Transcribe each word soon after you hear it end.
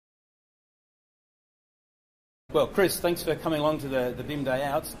Well, Chris, thanks for coming along to the BIM Day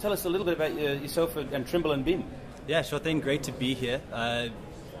Out. Tell us a little bit about yourself and Trimble and BIM. Yeah, sure thing. Great to be here.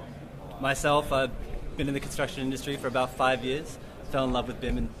 Myself, I've been in the construction industry for about 5 years. Fell in love with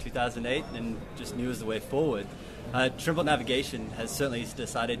BIM in 2008 and just knew it was the way forward. Trimble Navigation has certainly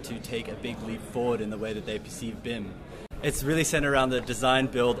decided to take a big leap forward in the way that they perceive BIM. It's really centered around the design,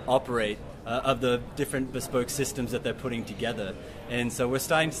 build, operate of the different bespoke systems that they're putting together. And so we're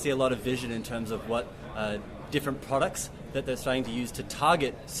starting to see a lot of vision in terms of what different products that they're starting to use to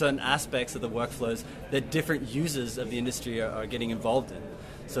target certain aspects of the workflows that different users of the industry are getting involved in.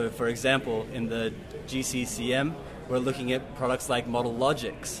 So for example, in the GCCM, we're looking at products like Model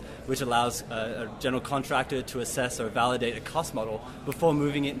Logics, which allows a general contractor to assess or validate a cost model before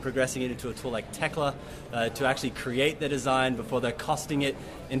moving it and progressing it into a tool like Tekla to actually create the design before they're costing it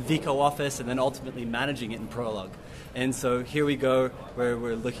in Vico Office and then ultimately managing it in Prolog. And so here we go, where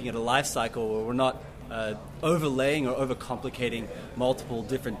we're looking at a life cycle where we're not overlaying or overcomplicating multiple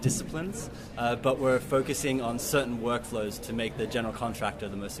different disciplines, but we're focusing on certain workflows to make the general contractor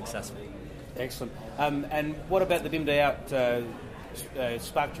the most successful. Excellent. And what about the BIM Day Out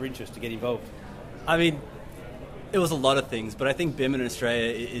sparked your interest to get involved? I mean, it was a lot of things, but I think BIM in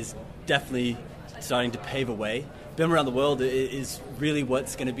Australia is definitely starting to pave a way. BIM around the world is really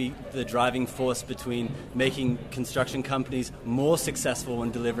what's going to be the driving force between making construction companies more successful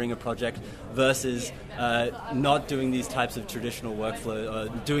when delivering a project versus not doing these types of traditional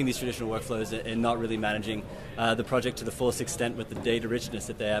workflows, doing these traditional workflows and not really managing the project to the fullest extent with the data richness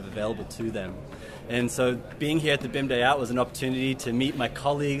that they have available to them. And so being here at the BIM Day Out was an opportunity to meet my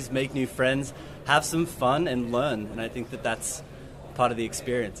colleagues, make new friends, have some fun and learn, and I think that that's part of the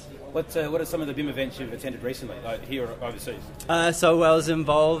experience. What are some of the BIM events you've attended recently, here or overseas? So I was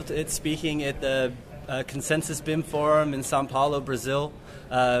involved at speaking at the Consensus BIM Forum in Sao Paulo, Brazil.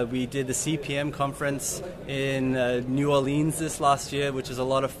 We did the CPM conference in New Orleans this last year, which was a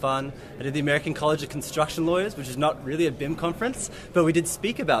lot of fun. I did the American College of Construction Lawyers, which is not really a BIM conference, but we did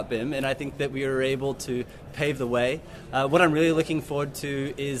speak about BIM, and I think that we were able to pave the way. What I'm really looking forward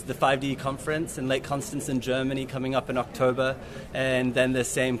to is the 5D conference in Lake Constance in Germany coming up in October, and then the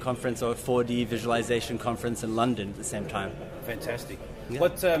same conference or 4D visualization conference in London at the same time. Fantastic. Yeah.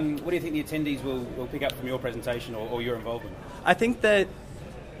 What do you think the attendees will pick up from your presentation or your involvement? I think that,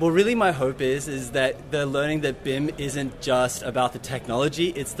 well, really my hope is that they're learning that BIM isn't just about the technology,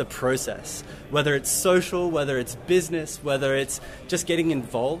 it's the process. Whether it's social, whether it's business, whether it's just getting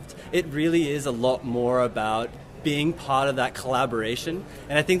involved, it really is a lot more about being part of that collaboration.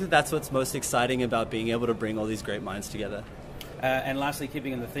 And I think that that's what's most exciting about being able to bring all these great minds together. And lastly,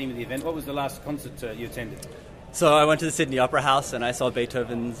 keeping in the theme of the event, what was the last concert you attended? So I went to the Sydney Opera House and I saw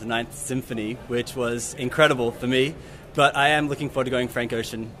Beethoven's Ninth Symphony, which was incredible for me. But I am looking forward to going Frank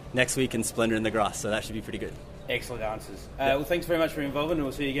Ocean next week in Splendor in the Grass, so that should be pretty good. Excellent answers. Well, thanks very much for your involvement, and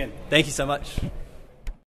we'll see you again. Thank you so much.